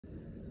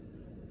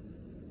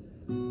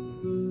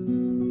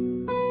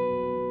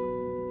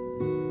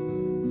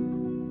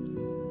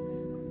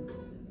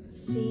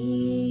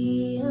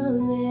See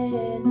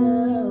amid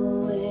the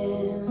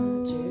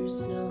winter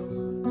snow,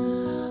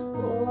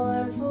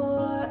 born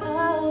for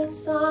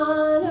us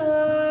on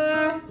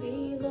earth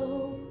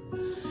below.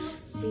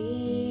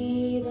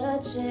 See the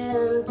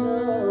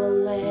gentle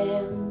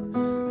Lamb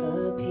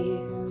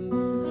appear,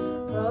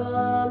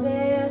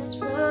 promised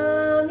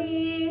from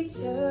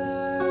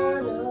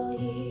eternal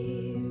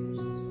years.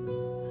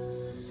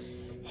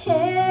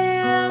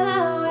 Hail,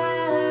 thou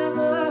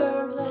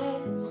ever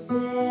blessed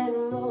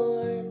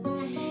morn,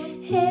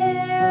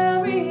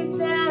 hail,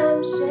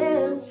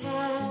 redemption's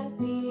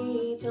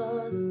happy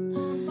dawn.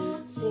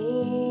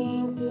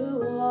 Sing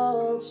through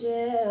all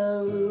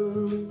Jerusalem,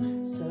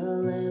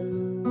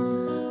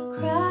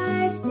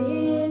 Christ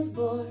is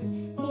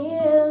born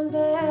in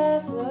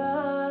Bethlehem.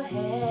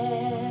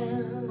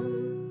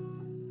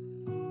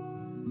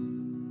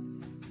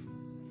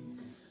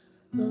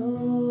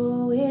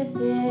 Lo,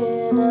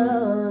 within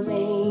a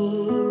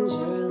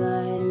manger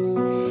lies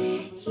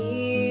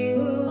He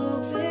who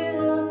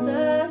built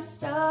the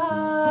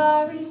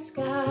starry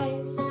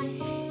skies,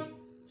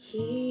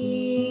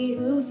 He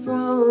who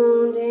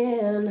throned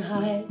in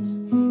height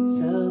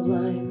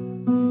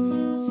sublime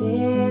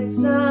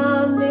sits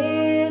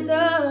amid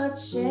the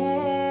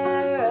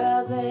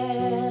cherubim.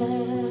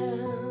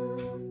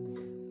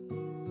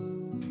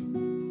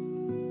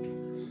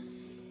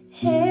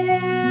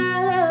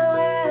 Hail, thou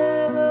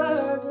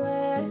ever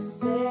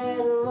blessed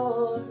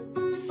morn,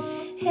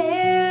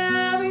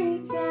 hail,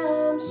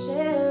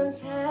 redemption's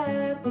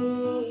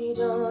happy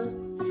dawn.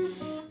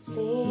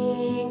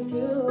 Sing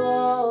through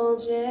all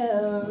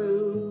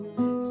Jerusalem,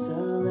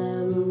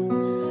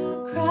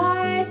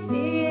 Christ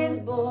is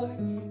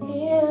born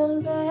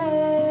in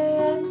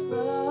Bethlehem.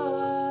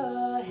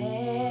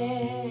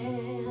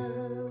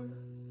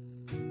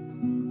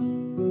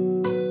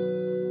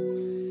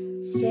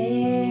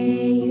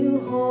 Say, you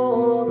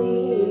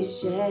holy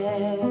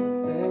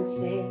shepherds,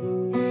 say,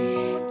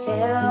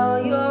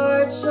 tell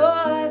your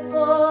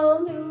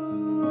joyful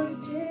news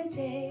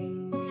today.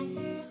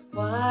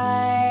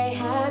 Why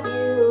have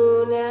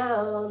you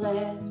now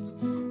left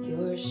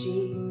your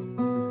sheep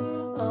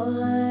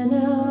on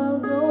a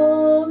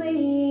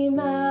lonely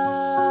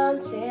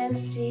mountain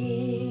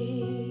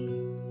steep?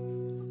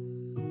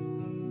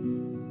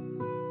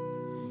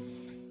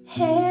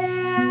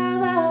 Hail,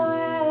 thou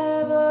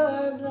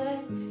ever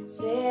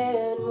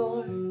blessed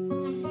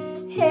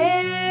morn,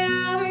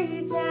 hail,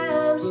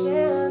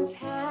 redemption's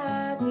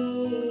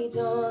happy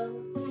dawn.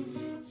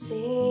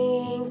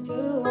 Sing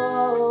through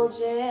all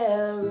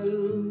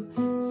Jerusalem,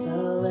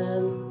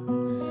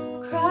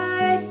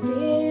 Christ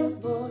is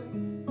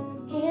born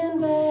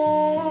in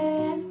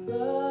Bethlehem.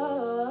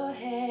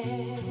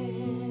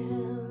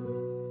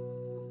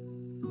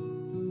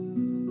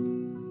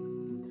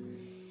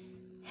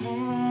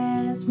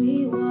 As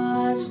we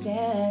watched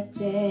at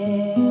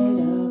dead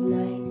of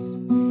night,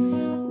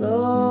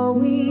 lo,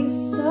 we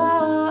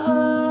saw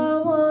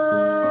a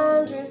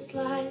wondrous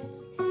light,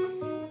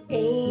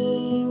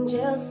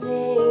 angels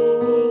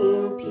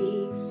singing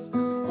peace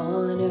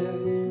on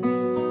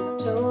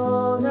earth,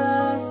 told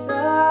us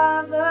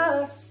of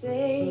the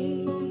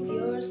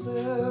Savior's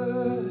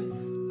birth.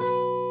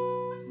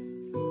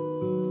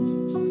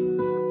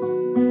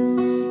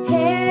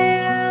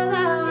 Hail,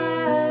 thou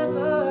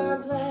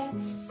ever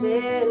blessed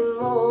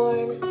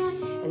morn,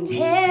 and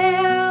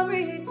hail,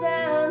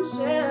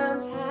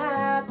 redemption's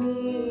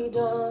happy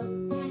dawn.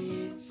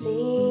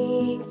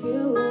 Sing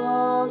through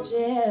all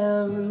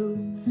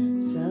Jerusalem,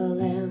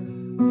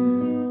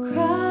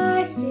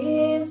 Christ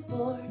is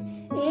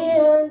born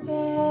in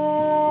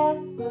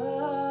Bethlehem.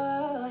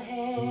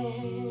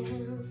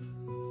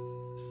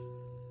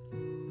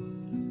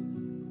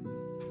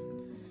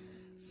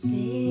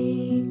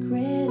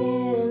 Sacred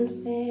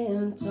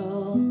infant,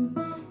 all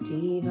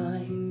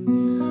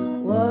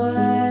divine,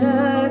 what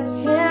a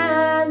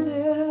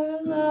tender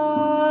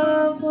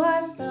love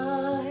was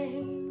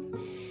thine,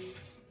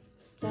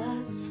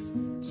 thus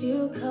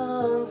to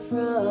come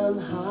from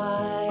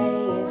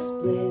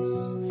highest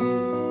bliss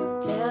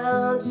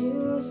down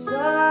to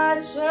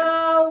such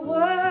a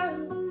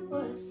world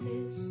was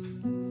this.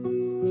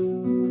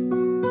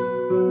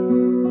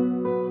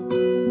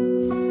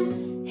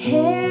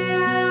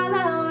 Hail,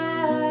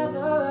 thou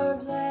ever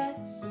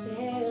blessed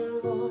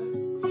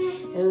morn,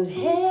 and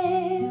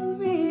hail,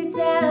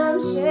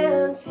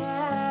 redemption's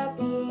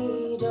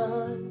happy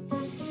dawn.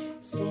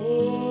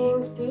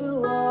 Sing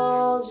through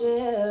all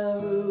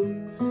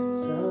Jerusalem,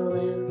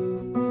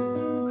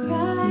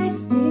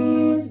 Christ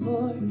is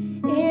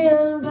born in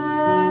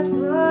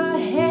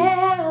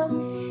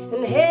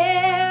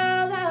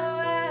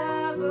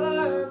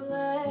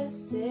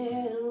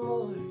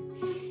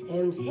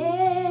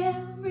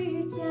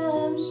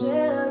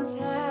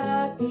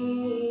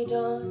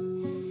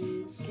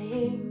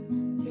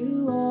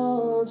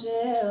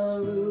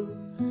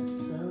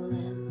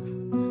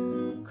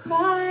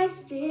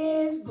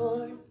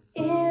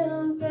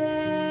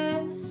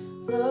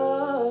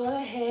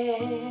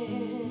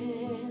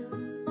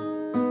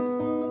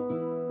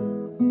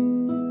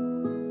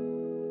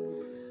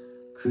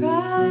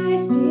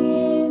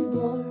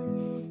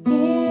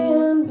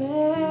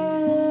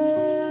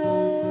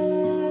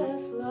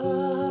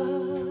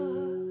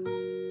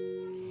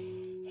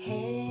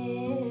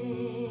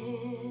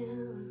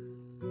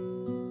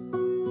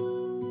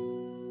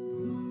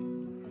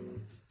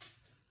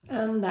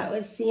That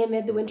was See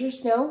Amid the Winter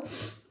Snow.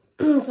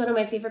 It's one of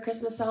my favorite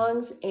Christmas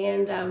songs,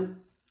 and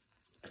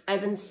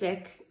I've been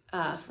sick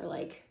for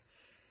like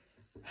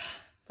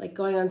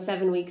going on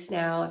 7 weeks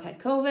now. I've had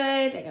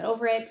COVID, I got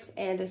over it,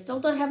 and I still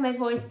don't have my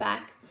voice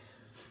back.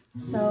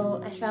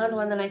 So I found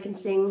one that I can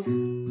sing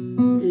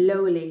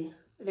lowly,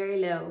 very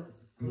low.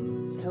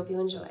 So I hope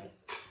you enjoy.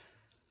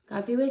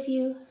 God be with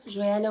you.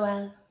 Joyeux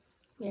Noël.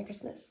 Merry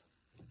Christmas.